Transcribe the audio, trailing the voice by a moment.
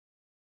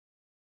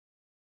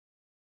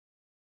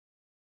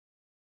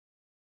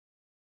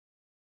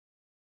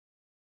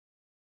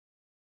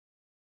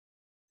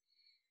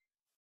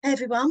Hey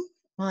everyone,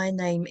 my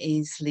name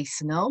is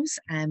Lisa Knowles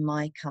and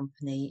my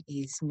company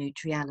is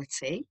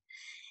Nutriality.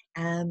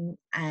 And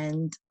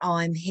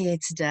I'm here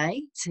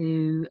today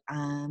to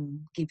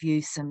give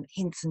you some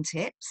hints and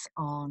tips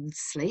on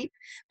sleep.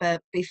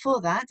 But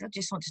before that, I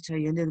just want to tell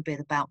you a little bit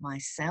about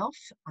myself.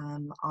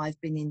 I've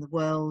been in the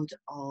world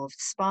of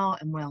spa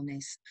and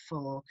wellness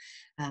for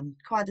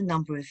quite a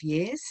number of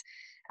years.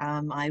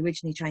 I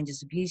originally trained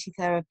as a beauty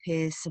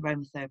therapist,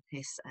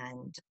 aromatherapist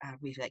and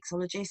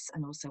reflexologist,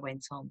 and also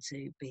went on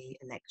to be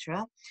a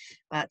lecturer.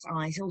 But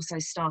I also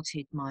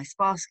started my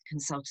spa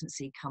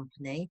consultancy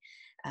company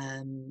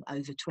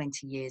over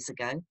 20 years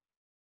ago.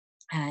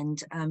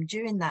 And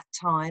during that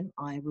time,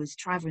 I was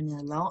traveling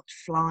a lot,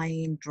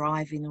 flying,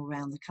 driving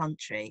around the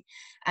country,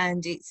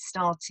 and it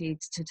started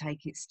to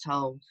take its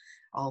toll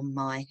on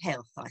my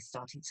health. I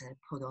started to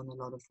put on a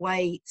lot of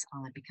weight.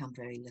 I became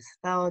very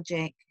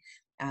lethargic.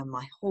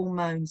 My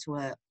hormones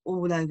were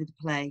all over the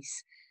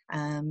place.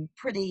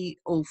 Pretty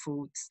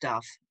awful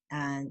stuff.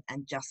 And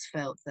just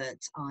felt that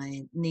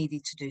I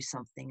needed to do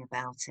something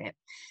about it.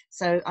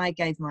 So I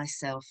gave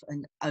myself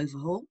an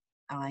overhaul.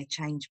 I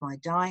changed my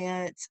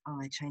diet,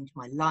 I changed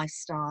my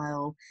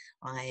lifestyle,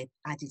 I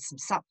added some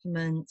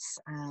supplements,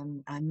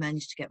 I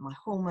managed to get my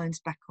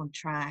hormones back on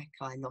track,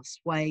 I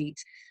lost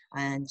weight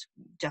and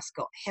just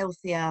got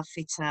healthier,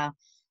 fitter,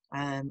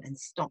 and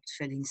stopped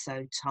feeling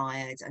so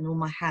tired. And all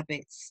my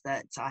habits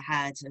that I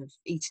had of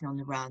eating on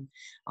the run,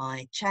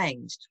 I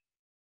changed.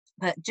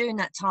 But during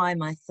that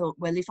time, I thought,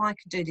 well, if I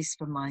could do this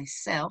for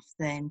myself,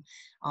 then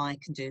I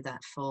can do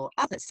that for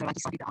others. So I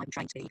decided that I would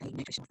train to be a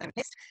nutritional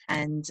therapist,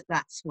 and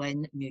that's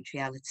when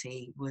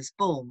Nutriality was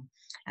born.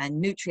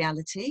 And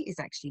Nutriality is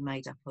actually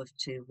made up of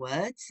two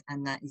words,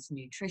 and that is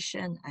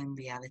nutrition and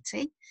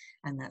reality,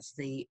 and that's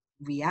the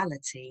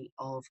reality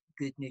of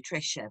good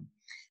nutrition.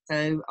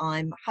 So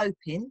I'm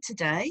hoping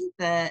today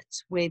that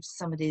with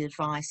some of the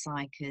advice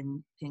I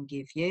can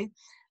give you,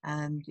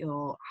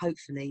 you'll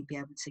hopefully be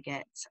able to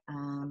get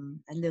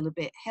a little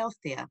bit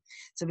healthier.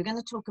 So we're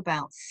going to talk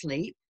about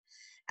sleep.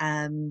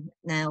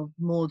 Now,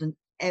 more than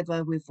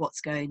ever with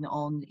what's going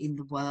on in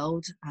the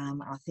world,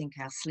 I think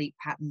our sleep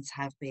patterns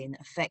have been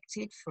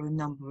affected for a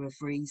number of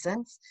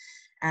reasons.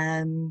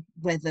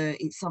 Whether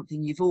it's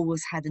something you've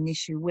always had an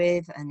issue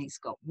with and it's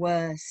got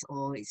worse,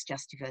 or it's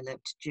just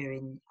developed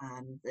during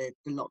the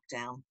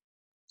lockdown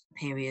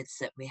periods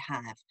that we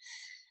have.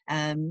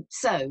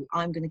 So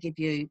I'm going to give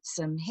you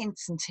some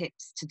hints and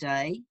tips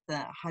today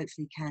that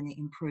hopefully can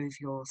improve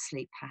your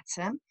sleep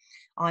pattern.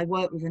 I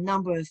work with a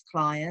number of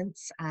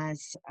clients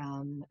as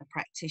a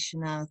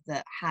practitioner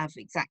that have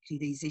exactly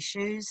these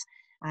issues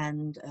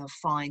and are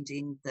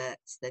finding that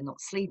they're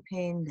not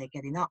sleeping, they're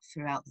getting up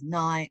throughout the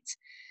night.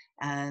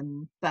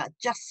 But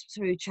just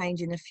through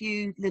changing a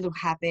few little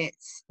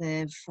habits,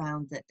 they've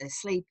found that their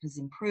sleep has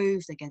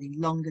improved, they're getting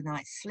longer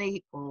night's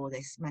sleep, or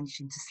they're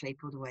managing to sleep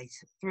all the way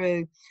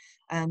through,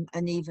 and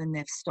even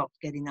they've stopped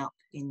getting up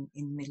in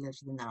the middle of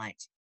the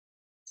night.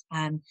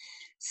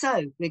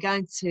 So we're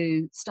going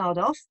to start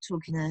off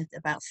talking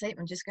about sleep.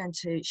 I'm just going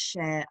to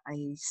share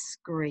a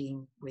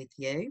screen with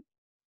you.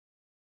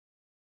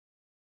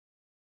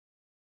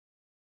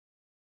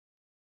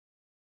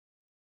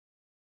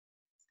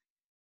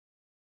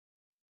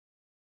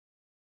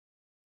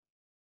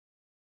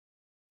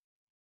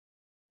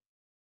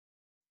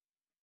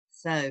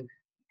 So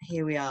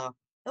here we are.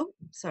 Oh,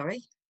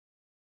 sorry.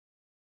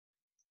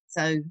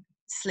 So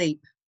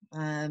sleep.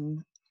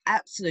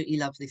 Absolutely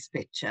love this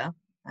picture,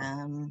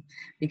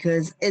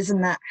 because isn't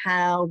that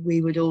how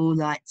we would all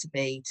like to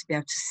be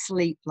able to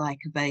sleep like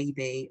a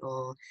baby,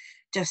 or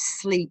just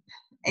sleep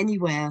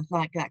anywhere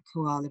like that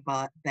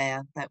koala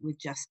bear? That would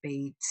just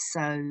be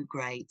so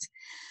great.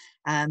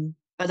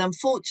 But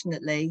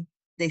unfortunately,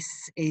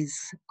 this is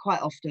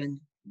quite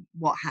often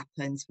what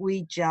happens.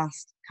 We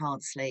just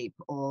can't sleep,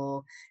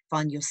 or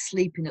find you're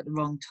sleeping at the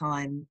wrong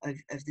time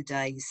of the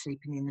day. You're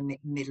sleeping in the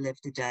middle of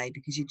the day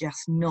because you're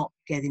just not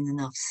getting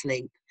enough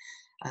sleep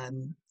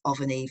of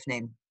an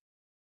evening.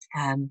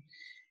 Um,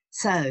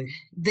 so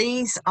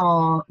these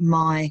are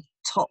my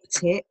top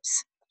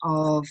tips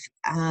of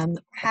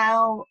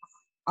how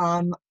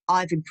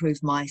I've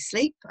improved my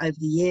sleep over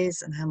the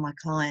years, and how my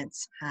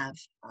clients have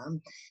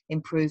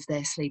improved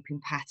their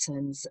sleeping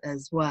patterns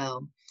as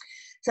well.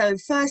 So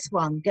first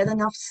one, get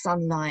enough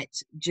sunlight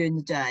during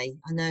the day.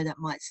 I know that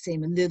might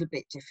seem a little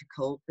bit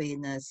difficult,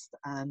 being as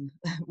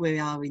we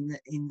are in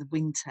the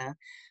winter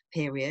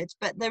period,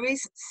 but there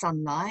is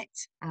sunlight,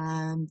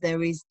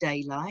 there is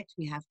daylight.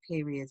 We have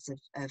periods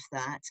of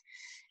that.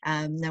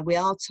 Now we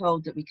are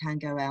told that we can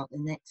go out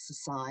and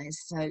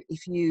exercise. So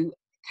if you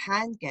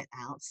can get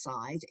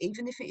outside,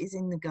 even if it is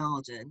in the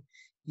garden,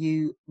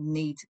 you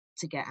need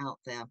to get out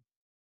there.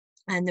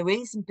 And the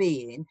reason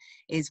being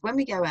is when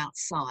we go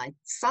outside,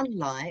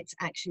 sunlight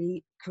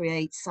actually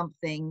creates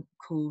something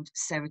called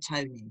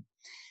serotonin.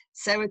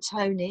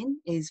 Serotonin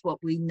is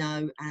what we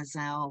know as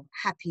our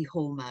happy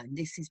hormone.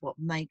 This is what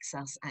makes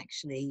us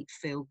actually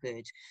feel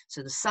good.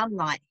 So the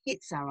sunlight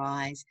hits our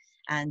eyes,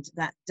 and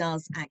that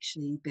does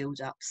actually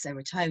build up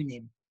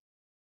serotonin.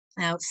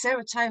 Now,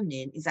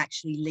 serotonin is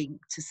actually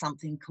linked to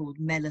something called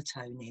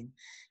melatonin,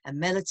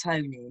 and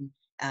melatonin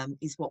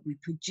is what we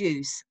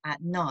produce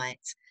at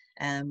night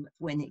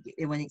when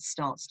it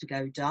starts to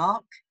go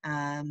dark,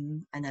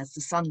 and as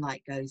the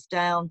sunlight goes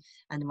down,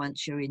 and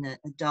once you're in a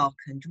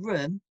darkened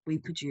room, we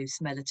produce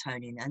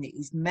melatonin, and it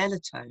is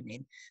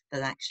melatonin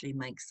that actually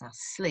makes us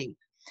sleep.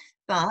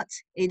 But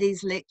it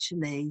is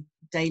literally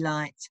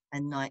daylight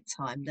and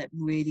nighttime that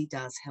really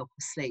does help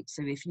us sleep.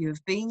 So if you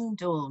have been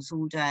indoors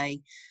all day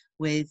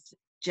with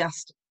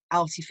just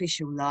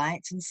artificial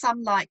light and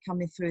some light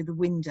coming through the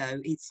window,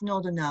 it's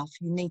not enough.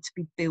 You need to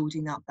be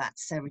building up that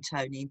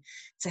serotonin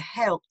to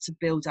help to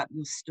build up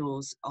your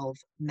stores of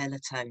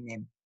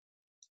melatonin.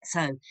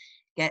 So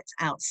get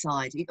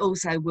outside. It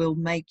also will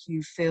make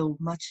you feel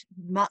much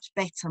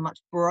better, much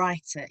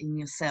brighter in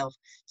yourself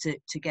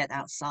to get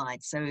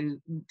outside. So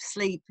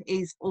sleep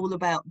is all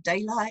about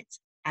daylight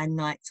and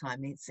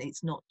nighttime.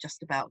 It's not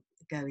just about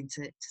going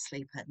to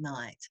sleep at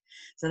night.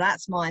 So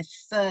that's my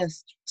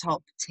first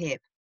top tip.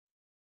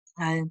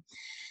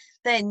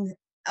 Then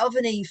of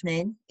an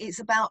evening, it's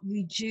about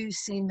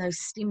reducing those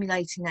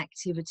stimulating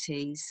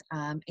activities,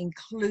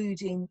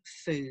 including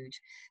food.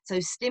 So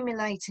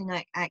stimulating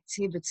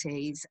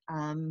activities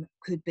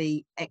could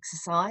be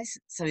exercise.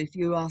 So if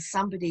you are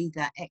somebody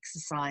that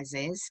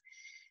exercises,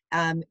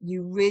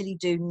 you really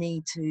do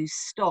need to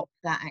stop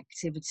that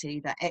activity,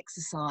 that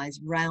exercise,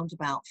 round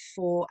about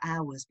 4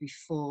 hours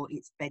before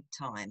it's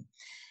bedtime.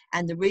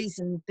 And the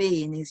reason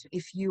being is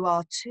if you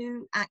are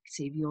too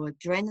active, your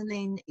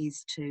adrenaline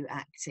is too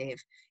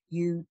active,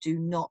 you do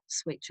not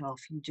switch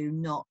off, you do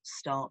not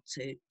start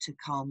to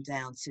calm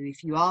down. So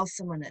if you are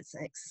someone that's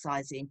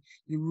exercising,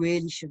 you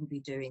really shouldn't be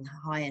doing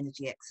high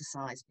energy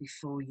exercise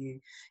before you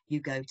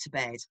go to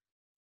bed.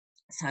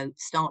 So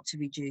start to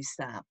reduce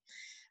that.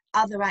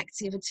 Other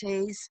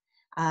activities,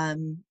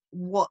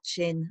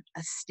 watching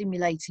a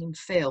stimulating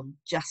film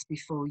just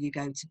before you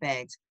go to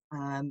bed.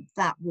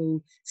 That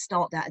will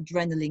start that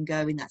adrenaline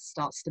going, that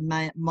starts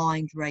the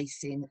mind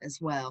racing as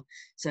well.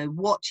 So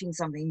watching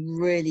something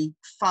really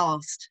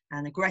fast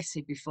and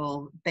aggressive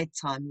before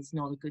bedtime is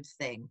not a good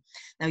thing.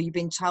 Now, you've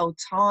been told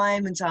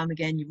time and time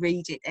again, you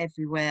read it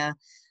everywhere,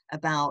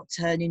 about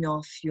turning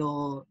off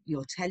your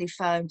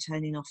telephone,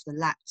 turning off the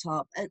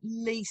laptop at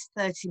least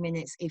 30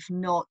 minutes, if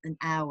not an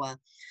hour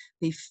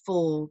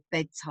before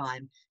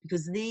bedtime,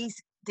 because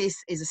this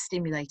is a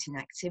stimulating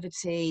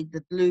activity.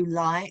 The blue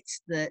light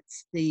that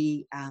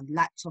the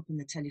laptop and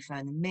the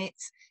telephone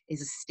emits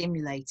is a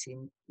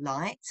stimulating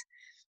light.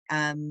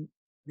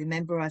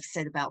 Remember I've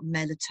said about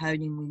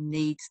melatonin, we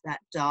need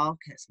that dark,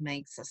 it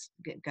makes us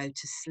go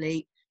to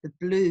sleep. The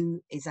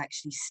blue is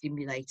actually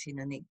stimulating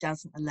and it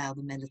doesn't allow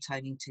the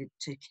melatonin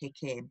to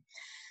kick in.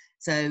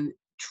 So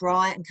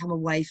try and come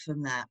away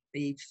from that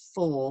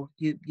before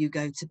you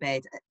go to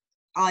bed.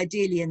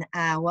 Ideally an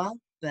hour,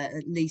 but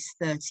at least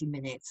 30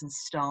 minutes, and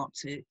start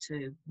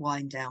to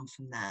wind down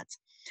from that.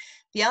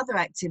 The other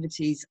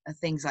activities are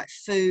things like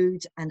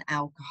food and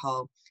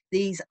alcohol.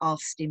 These are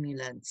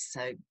stimulants.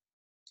 So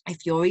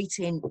if you're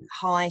eating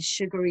high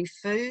sugary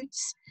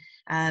foods,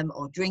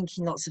 or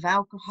drinking lots of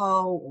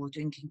alcohol, or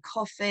drinking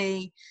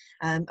coffee,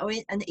 and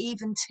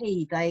even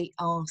tea, they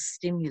are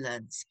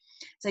stimulants.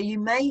 So you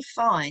may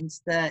find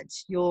that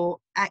you're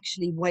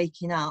actually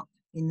waking up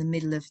in the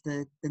middle of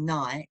the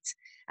night,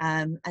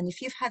 and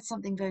if you've had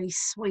something very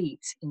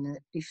sweet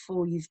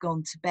before you've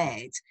gone to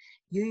bed,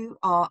 you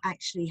are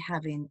actually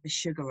having a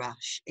sugar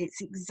rush. It's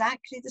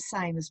exactly the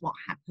same as what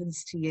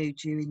happens to you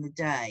during the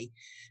day,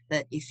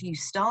 that if you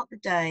start the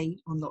day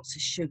on lots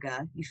of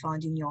sugar, you're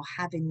finding you're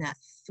having that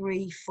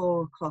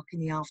 3-4 o'clock in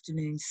the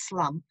afternoon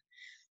slump.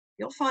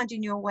 You're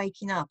finding you're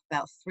waking up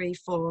about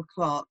 3-4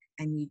 o'clock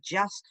and you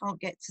just can't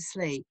get to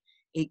sleep.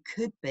 It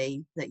could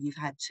be that you've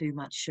had too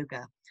much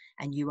sugar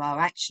and you are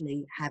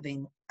actually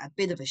having a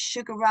bit of a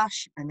sugar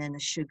rush and then a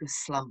sugar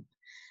slump.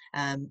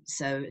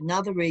 So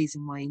another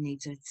reason why you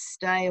need to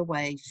stay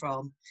away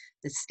from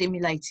the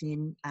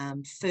stimulating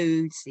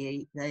foods,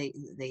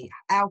 the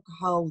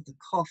alcohol, the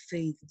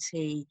coffee, the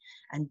tea,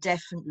 and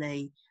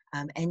definitely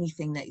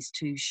anything that is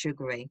too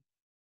sugary.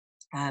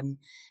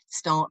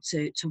 Start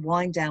to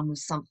wind down with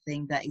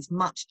something that is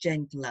much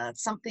gentler,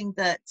 something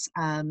that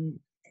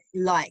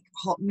like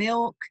hot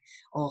milk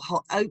or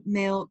hot oat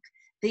milk.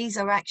 These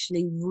are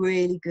actually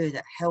really good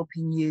at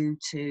helping you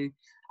to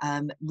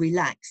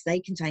relax. They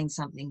contain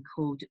something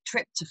called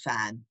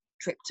tryptophan.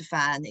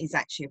 Tryptophan is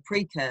actually a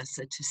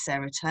precursor to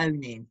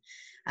serotonin,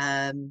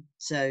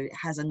 so it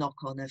has a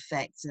knock-on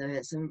effect. So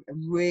it's a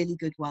really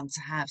good one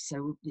to have.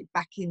 So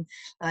back in,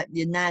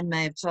 your nan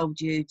may have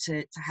told you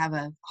to have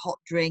a hot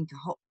drink, a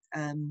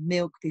hot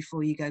milk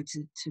before you go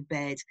to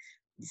bed.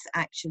 It's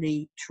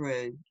actually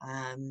true,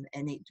 and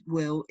it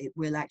will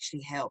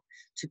actually help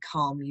to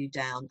calm you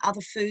down.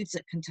 Other foods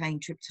that contain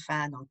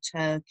tryptophan are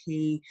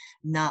turkey,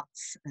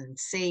 nuts and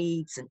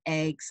seeds, and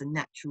eggs, and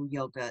natural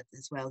yogurt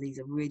as well. These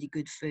are really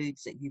good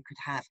foods that you could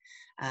have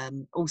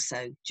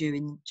also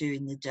during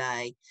the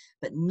day,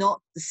 but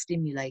not the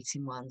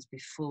stimulating ones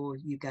before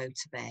you go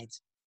to bed.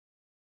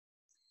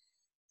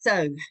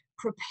 So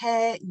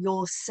prepare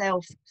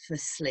yourself for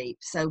sleep.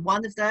 So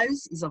one of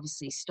those is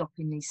obviously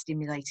stopping these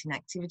stimulating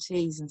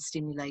activities and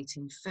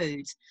stimulating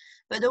foods,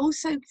 but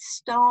also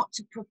start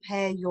to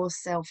prepare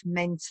yourself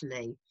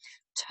mentally.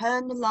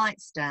 Turn the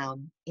lights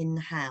down in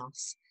the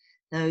house.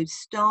 So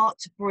start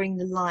to bring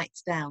the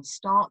lights down.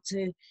 Start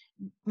to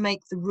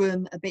make the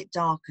room a bit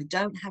darker.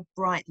 Don't have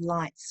bright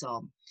lights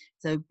on.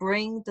 So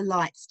bring the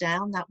lights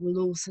down. That will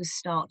also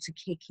start to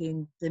kick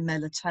in the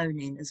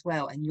melatonin as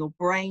well. And your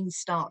brain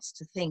starts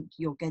to think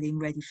you're getting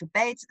ready for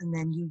bed, and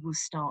then you will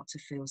start to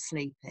feel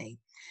sleepy.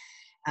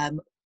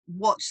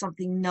 Watch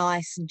something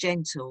nice and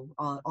gentle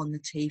on the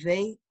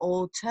TV,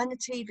 or turn the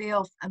TV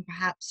off and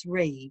perhaps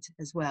read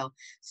as well.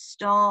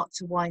 Start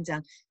to wind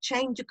down.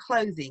 Change your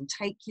clothing.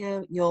 Take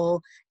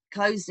your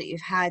clothes that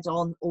you've had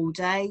on all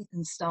day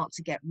and start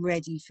to get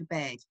ready for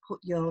bed. Put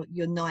your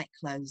night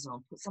clothes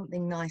on. Put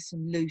something nice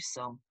and loose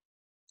on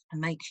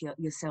and make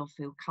yourself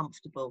feel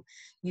comfortable.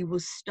 You will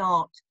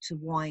start to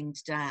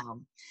wind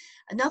down.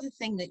 Another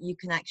thing that you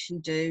can actually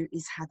do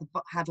is have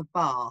a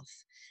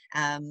bath,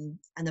 and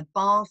a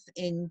bath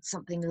in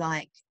something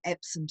like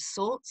Epsom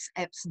salts.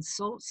 Epsom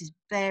salts is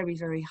very,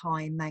 very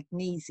high in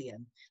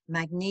magnesium.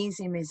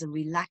 Magnesium is a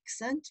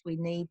relaxant. We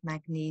need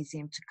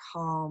magnesium to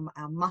calm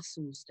our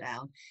muscles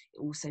down. It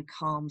also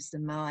calms the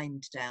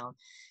mind down.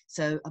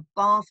 So a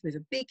bath with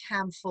a big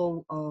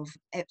handful of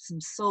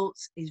Epsom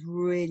salts is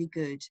really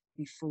good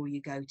before you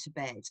go to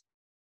bed.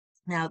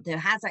 Now, there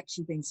has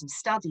actually been some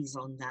studies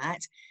on that,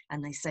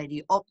 and they say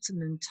the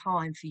optimum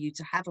time for you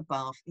to have a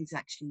bath is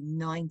actually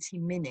 90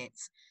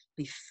 minutes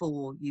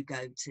before you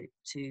go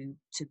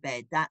to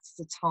bed. That's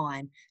the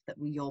time that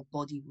your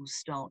body will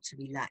start to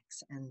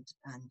relax and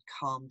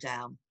calm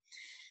down.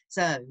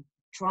 So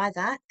try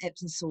that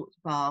Epsom salt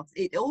bath.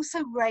 It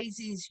also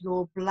raises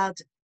your blood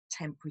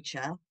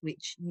temperature,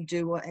 which you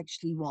do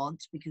actually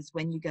want, because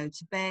when you go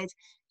to bed,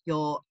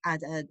 you're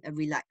at a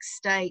relaxed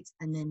state,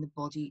 and then the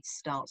body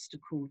starts to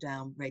cool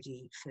down,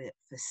 ready for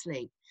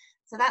sleep.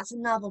 So that's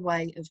another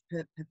way of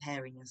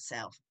preparing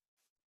yourself.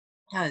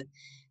 So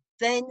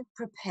then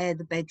prepare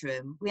the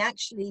bedroom. We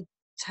actually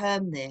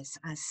term this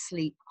as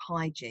sleep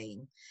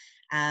hygiene,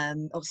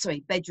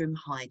 bedroom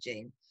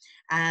hygiene.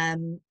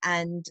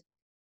 And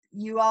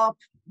you are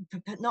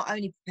not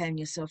only preparing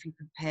yourself, you're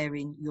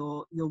preparing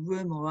your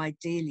room, or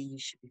ideally you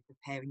should be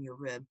preparing your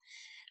room.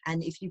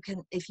 And if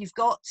you've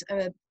got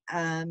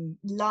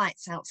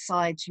lights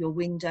outside your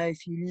window,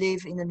 if you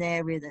live in an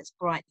area that's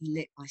brightly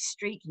lit by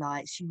street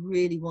lights, you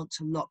really want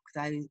to lock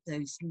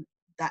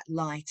that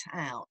light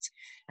out.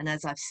 And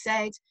as I've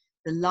said,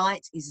 the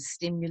light is a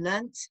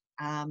stimulant.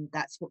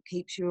 That's what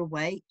keeps you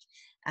awake.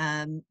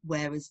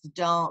 Whereas the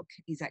dark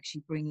is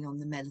actually bringing on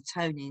the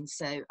melatonin.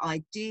 So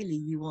ideally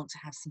you want to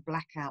have some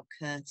blackout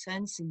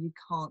curtains so you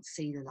can't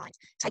see the light.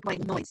 Take away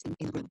the noise in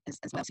the room as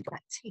well. So you've got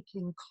that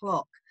ticking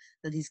clock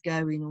that is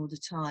going all the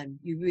time.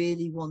 You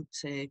really want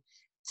to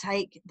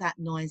take that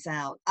noise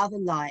out. Other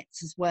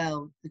lights as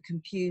well, the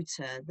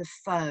computer, the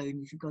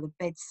phone, if you've got a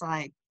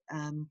bedside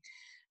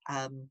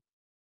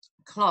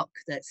clock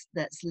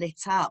that's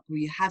lit up, or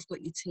you have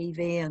got your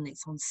TV and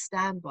it's on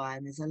standby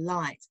and there's a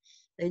light,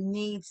 there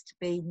needs to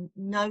be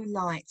no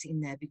light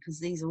in there, because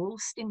these are all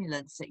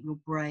stimulants that your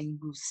brain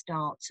will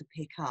start to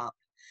pick up.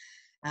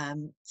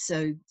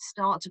 So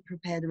start to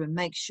prepare the room.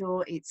 Make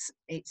sure it's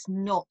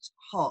not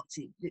hot.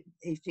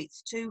 If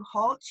it's too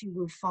hot, you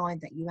will find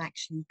that you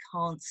actually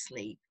can't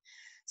sleep.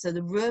 So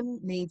the room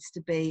needs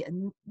to be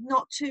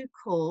not too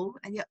cool,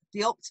 and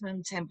the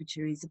optimum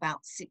temperature is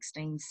about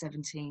 16,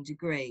 17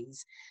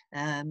 degrees.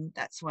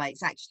 That's why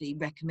it's actually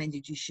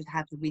recommended you should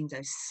have the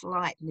window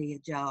slightly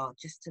ajar,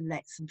 just to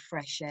let some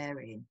fresh air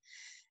in.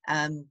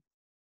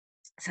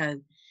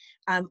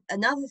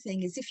 Another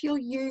thing is, if you're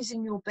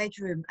using your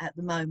bedroom at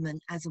the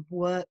moment as a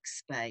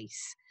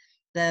workspace,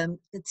 the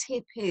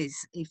tip is,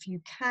 if you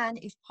can,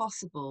 if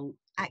possible,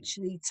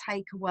 actually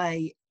take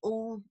away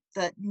all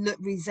that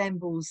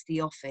resembles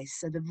the office,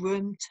 so the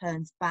room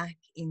turns back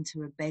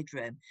into a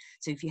bedroom.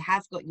 So if you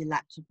have got your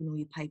laptop and all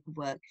your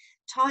paperwork,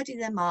 tidy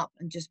them up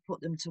and just put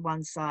them to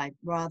one side,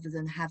 rather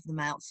than have them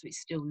out so it's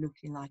still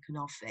looking like an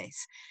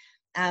office.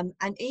 And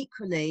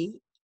equally,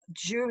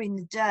 during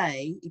the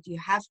day, if you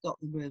have got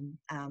the room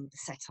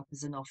set up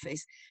as an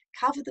office,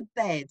 cover the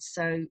bed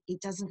so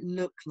it doesn't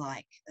look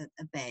like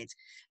a bed,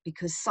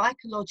 because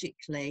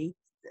psychologically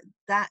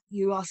that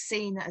you are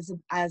seen as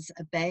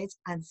a bed,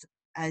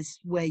 as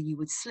where you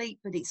would sleep,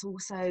 but it's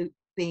also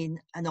been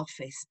an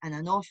office, and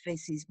an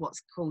office is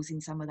what's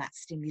causing some of that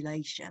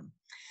stimulation.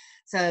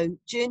 So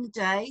during the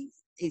day,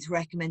 it's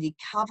recommended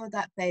cover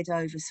that bed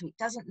over so it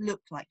doesn't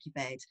look like your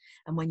bed.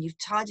 And when you've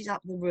tidied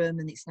up the room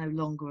and it's no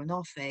longer an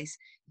office,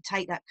 you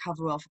take that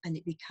cover off and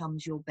it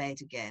becomes your bed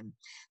again.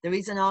 There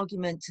is an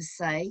argument to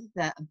say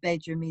that a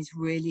bedroom is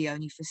really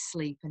only for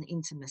sleep and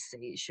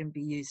intimacy. It shouldn't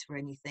be used for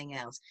anything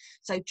else.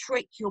 So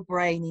trick your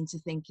brain into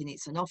thinking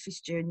it's an office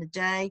during the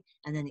day,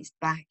 and then it's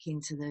back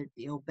into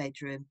your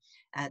bedroom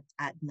at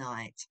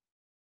night.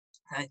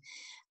 So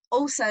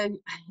Also,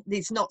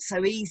 it's not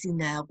so easy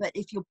now, but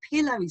if your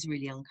pillow is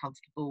really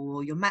uncomfortable,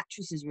 or your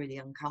mattress is really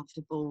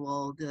uncomfortable,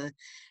 or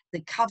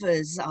the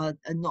covers are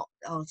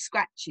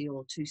scratchy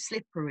or too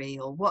slippery,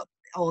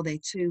 or they're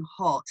too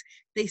hot,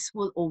 this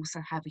will also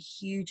have a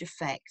huge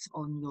effect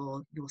on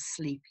your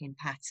sleeping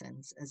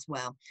patterns as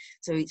well.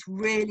 So it's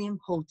really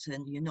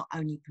important you're not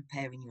only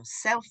preparing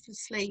yourself for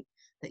sleep,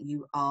 that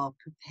you are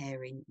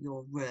preparing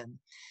your room.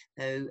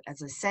 So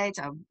as I said,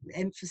 I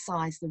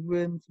emphasize the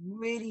room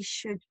really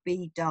should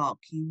be dark.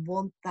 You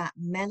want that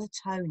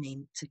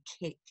melatonin to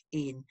kick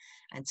in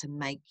and to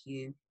make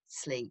you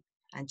sleep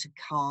and to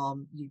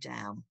calm you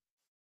down.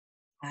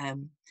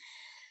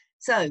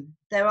 So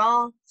there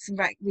are some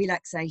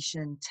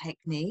relaxation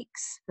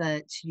techniques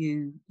that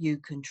you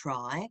can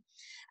try.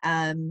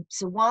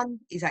 So one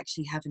is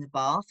actually having a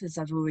bath, as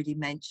I've already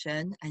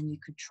mentioned, and you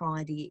could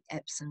try the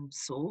Epsom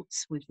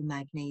salts with the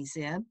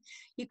magnesium.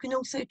 You can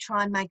also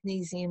try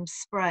magnesium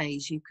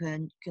sprays. You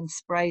can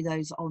spray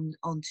those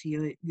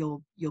onto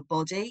your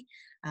body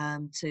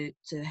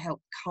to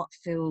help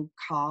feel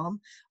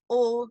calm,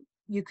 or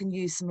you can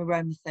use some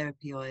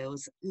aromatherapy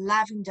oils.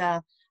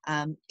 Lavender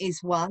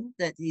is one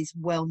that is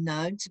well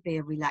known to be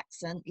a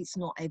relaxant. It's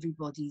not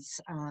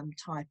everybody's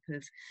type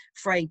of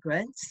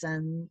fragrance,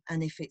 and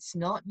if it's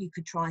not, you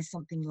could try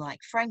something like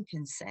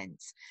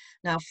frankincense.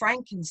 Now,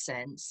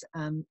 frankincense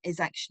is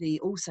actually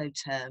also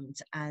termed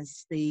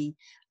as the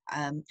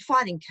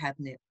filing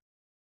cabinet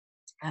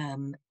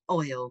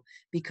oil,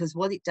 because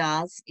what it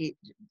does, it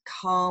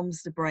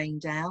calms the brain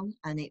down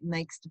and it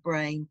makes the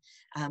brain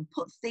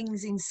put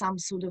things in some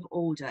sort of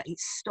order. It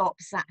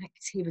stops that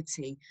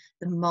activity,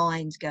 the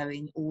mind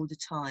going all the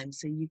time.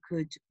 So you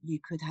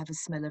could have a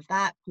smell of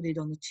that, put it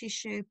on a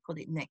tissue, put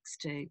it next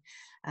to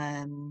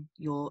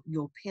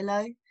your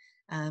pillow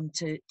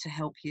to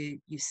help you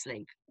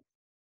sleep.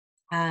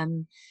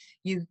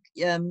 You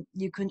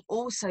can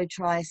also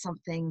try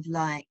something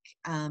like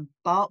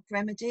bark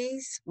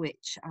remedies,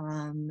 which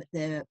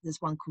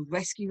there's one called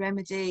Rescue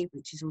Remedy,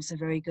 which is also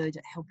very good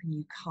at helping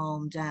you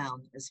calm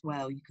down as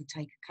well. You could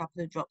take a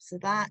couple of drops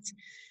of that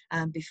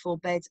before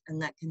bed,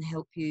 and that can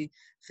help you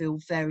feel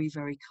very,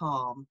 very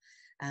calm,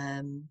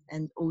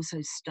 and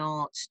also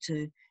start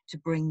to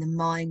bring the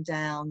mind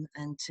down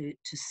and to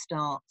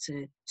start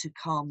to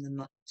calm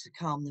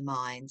the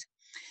mind.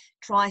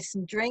 Try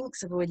some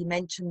drinks. I've already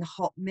mentioned the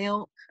hot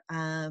milk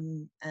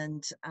and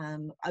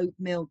oat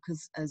milk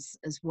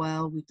as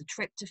well with the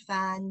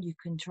tryptophan. You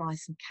can try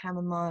some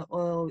chamomile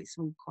oil. It's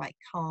all quite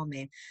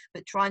calming,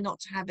 but try not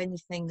to have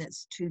anything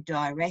that's too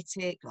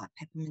diuretic, like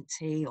peppermint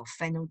tea or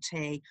fennel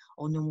tea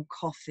or normal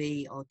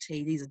coffee or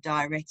tea. These are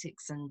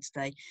diuretics, and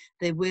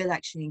they will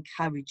actually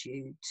encourage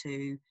you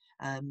to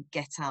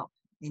get up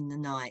in the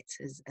night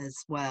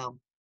as well.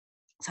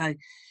 So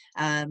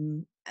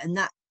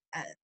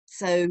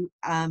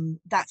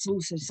that's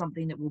also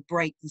something that will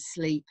break the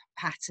sleep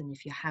pattern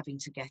if you're having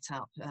to get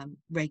up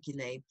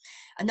regularly.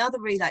 Another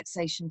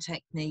relaxation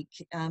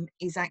technique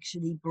is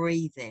actually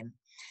breathing,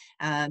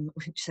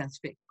 which sounds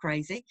a bit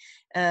crazy,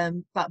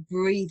 but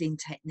breathing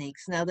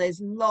techniques. Now,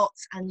 there's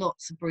lots and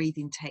lots of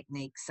breathing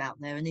techniques out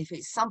there, and if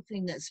it's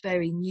something that's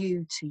very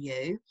new to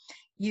you,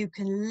 you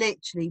can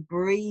literally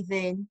breathe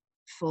in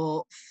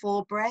for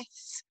 4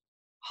 breaths,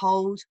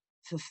 hold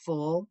for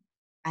 4,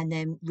 and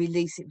then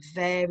release it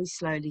very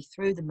slowly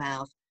through the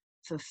mouth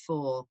for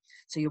 4.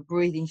 So you're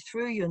breathing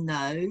through your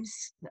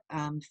nose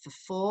for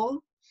 4,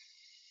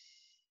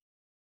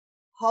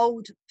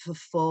 hold for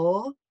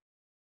 4,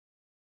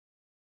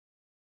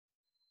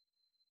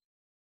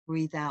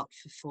 breathe out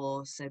for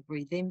 4. So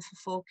breathe in for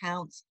 4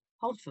 counts,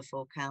 hold for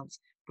 4 counts,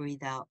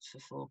 breathe out for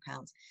 4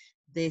 counts.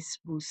 This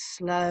will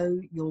slow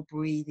your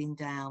breathing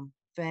down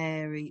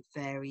very,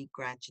 very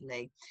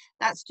gradually.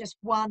 That's just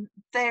one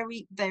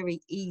very,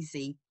 very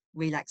easy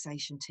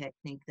relaxation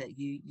technique that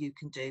you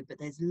can do, but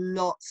there's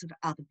lots of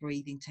other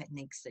breathing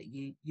techniques that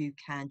you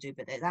can do,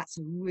 but that's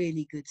a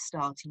really good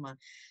starting one.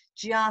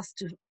 Just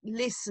to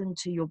listen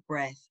to your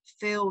breath,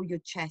 feel your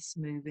chest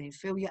moving,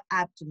 feel your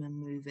abdomen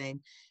moving,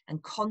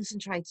 and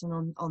concentrating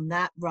on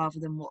that rather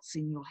than what's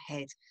in your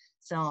head.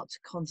 Start to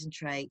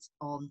concentrate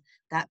on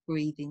that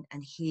breathing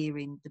and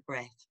hearing the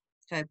breath.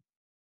 So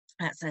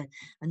that's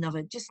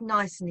another just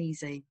nice and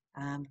easy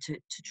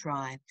to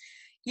try.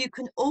 You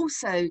can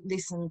also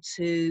listen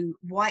to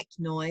white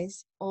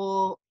noise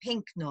or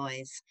pink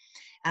noise.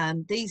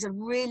 These are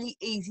really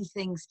easy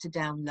things to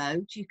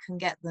download. You can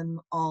get them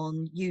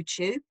on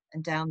YouTube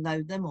and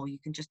download them, or you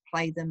can just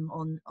play them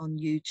on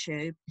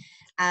YouTube.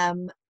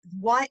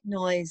 White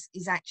noise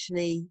is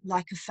actually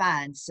like a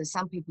fan. So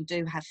some people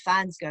do have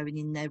fans going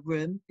in their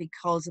room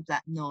because of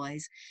that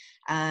noise.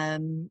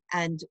 And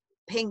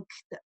pink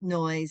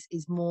noise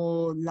is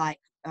more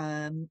like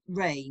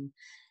rain.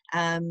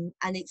 And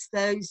it's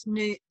those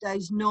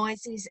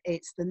noises,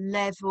 it's the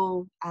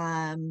level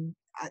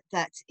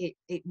that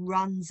it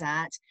runs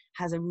at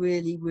has a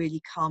really,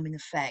 really calming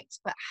effect.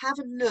 But have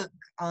a look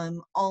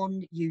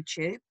on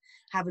YouTube,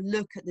 have a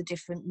look at the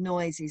different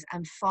noises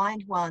and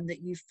find one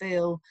that you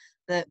feel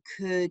that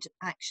could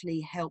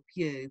actually help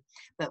you.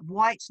 But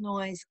white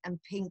noise and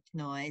pink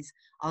noise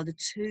are the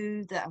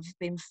two that have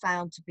been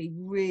found to be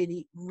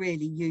really,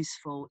 really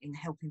useful in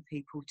helping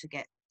people to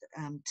get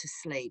to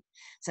sleep.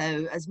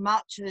 So as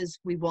much as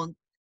we want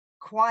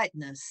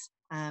quietness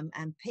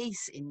and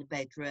peace in the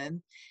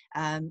bedroom,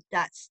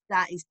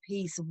 that is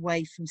peace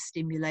away from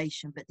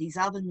stimulation. But these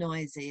other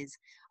noises,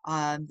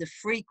 the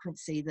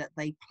frequency that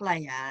they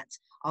play at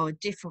are a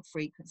different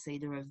frequency.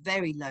 They're a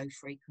very low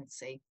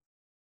frequency,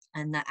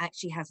 and that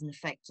actually has an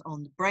effect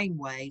on the brain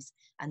waves,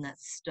 and that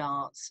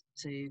starts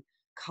to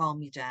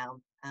calm you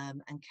down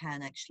and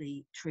can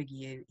actually trigger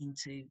you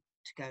into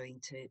going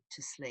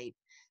to sleep.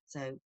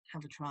 So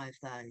have a try of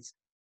those.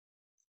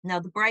 Now,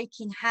 the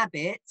breaking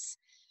habits.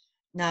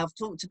 Now, I've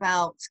talked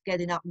about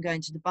getting up and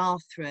going to the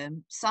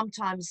bathroom.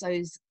 Sometimes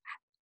those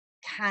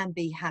can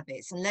be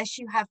habits, unless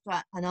you have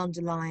an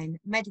underlying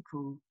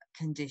medical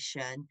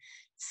condition.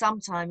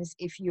 Sometimes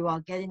if you are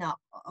getting up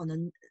on a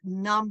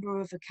number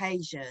of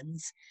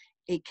occasions,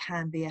 it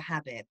can be a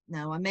habit.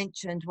 Now, I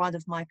mentioned one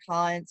of my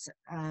clients,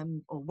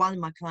 or one of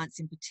my clients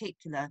in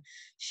particular,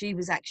 she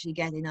was actually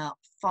getting up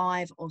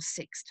 5 or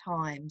 6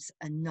 times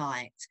a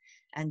night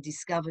and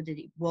discovered that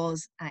it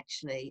was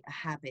actually a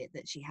habit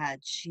that she had.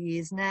 She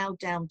is now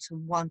down to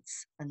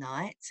once a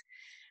night,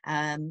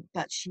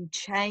 but she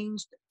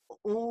changed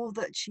all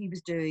that she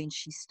was doing.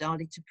 She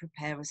started to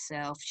prepare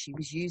herself. She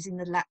was using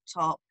the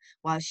laptop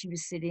while she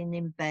was sitting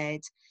in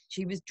bed.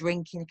 She was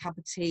drinking a cup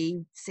of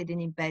tea,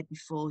 sitting in bed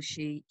before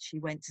she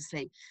went to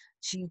sleep.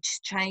 She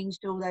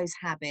changed all those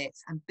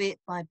habits, and bit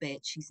by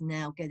bit, she's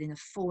now getting a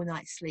full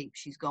night's sleep.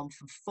 She's gone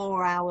from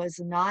 4 hours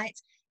a night,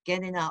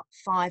 getting up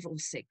 5 or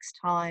 6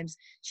 times.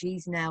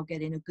 She's now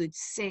getting a good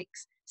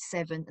 6,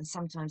 7, and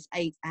sometimes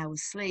 8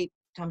 hours sleep,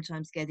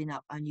 sometimes getting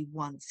up only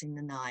once in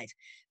the night.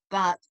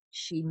 But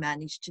she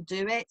managed to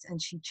do it,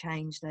 and she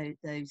changed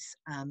those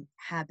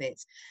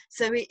habits.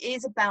 So it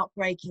is about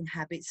breaking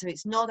habits. So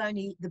it's not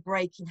only the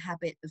breaking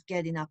habit of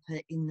getting up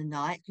in the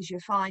night, because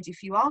you'll find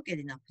if you are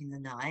getting up in the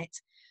night,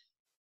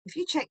 if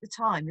you check the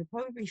time, you'll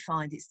probably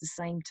find it's the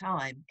same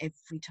time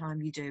every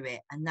time you do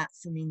it, and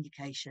that's an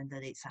indication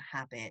that it's a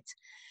habit.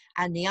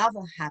 And the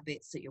other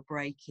habits that you're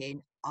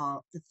breaking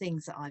are the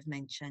things that I've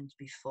mentioned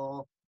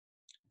before,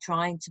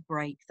 trying to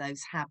break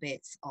those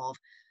habits of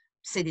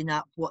sitting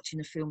up, watching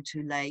a film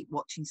too late,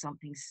 watching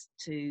something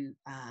too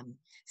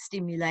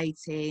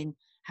stimulating,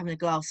 having a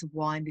glass of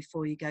wine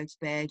before you go to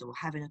bed, or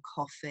having a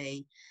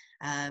coffee.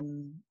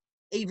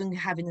 Even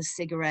having a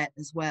cigarette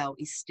as well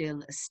is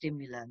still a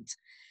stimulant.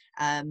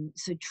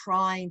 So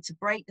trying to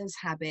break those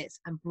habits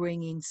and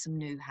bring in some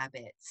new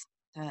habits.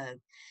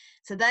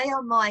 So they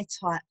are my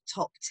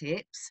top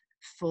tips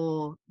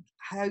for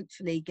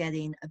hopefully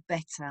getting a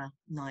better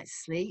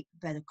night's sleep,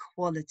 better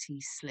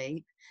quality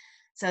sleep.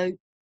 So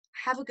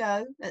have a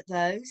go at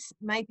those.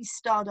 Maybe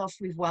start off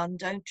with one.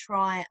 Don't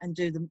try and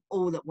do them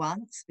all at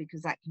once,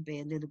 because that can be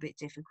a little bit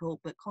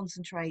difficult, but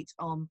concentrate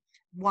on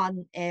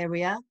one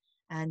area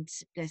and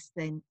just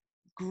then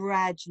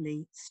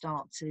gradually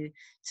start to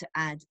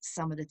add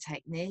some of the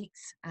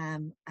techniques,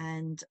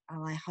 and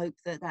I hope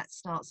that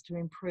starts to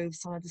improve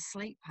some of the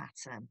sleep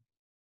pattern.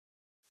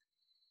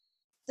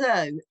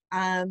 So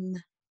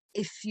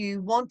if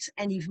you want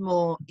any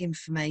more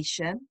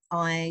information,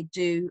 I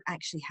do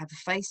actually have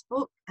a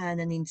Facebook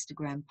and an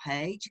Instagram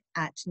page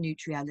at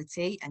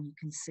Neutriality, and you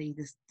can see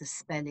the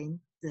spelling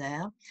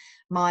there.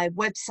 My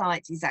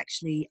website is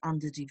actually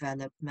under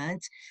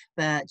development,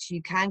 but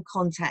you can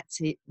contact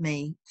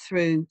me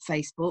through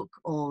Facebook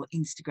or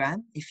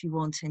Instagram if you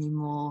want any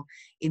more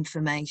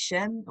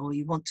information, or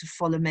you want to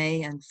follow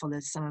me and follow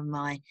some of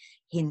my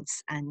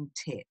hints and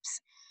tips.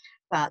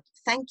 But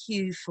thank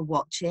you for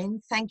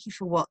watching. Thank you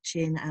for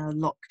watching our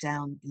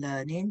lockdown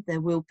learning. There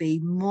will be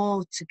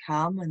more to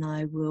come, and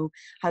I will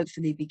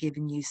hopefully be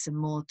giving you some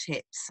more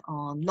tips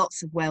on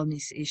lots of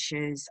wellness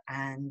issues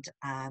and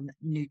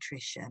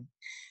nutrition.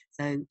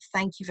 So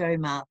thank you very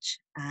much,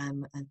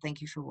 and thank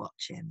you for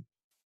watching.